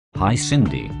Hi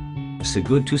Cindy. So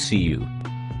good to see you.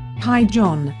 Hi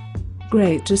John.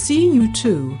 Great to see you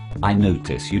too. I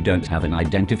notice you don't have an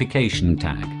identification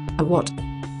tag. A what?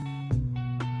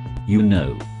 You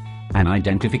know, an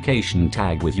identification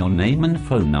tag with your name and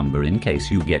phone number in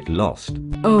case you get lost.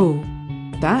 Oh,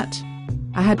 that?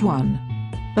 I had one.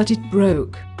 But it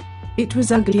broke. It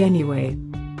was ugly anyway.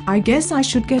 I guess I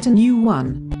should get a new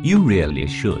one. You really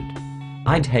should.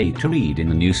 I'd hate to read in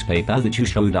the newspaper that you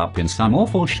showed up in some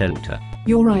awful shelter.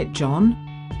 You're right, John.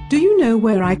 Do you know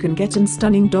where I can get a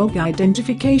stunning dog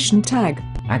identification tag?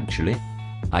 Actually,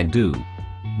 I do.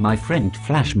 My friend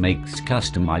Flash makes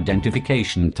custom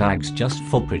identification tags just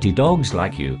for pretty dogs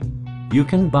like you. You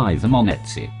can buy them on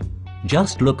Etsy.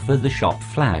 Just look for the shop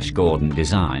Flash Gordon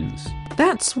Designs.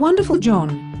 That's wonderful,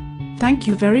 John. Thank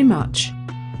you very much.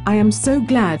 I am so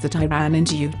glad that I ran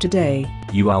into you today.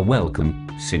 You are welcome,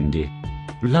 Cindy.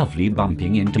 Lovely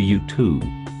bumping into you too.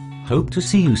 Hope to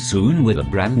see you soon with a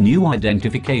brand new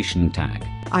identification tag.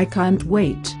 I can't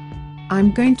wait.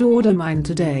 I'm going to order mine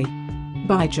today.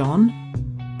 Bye, John.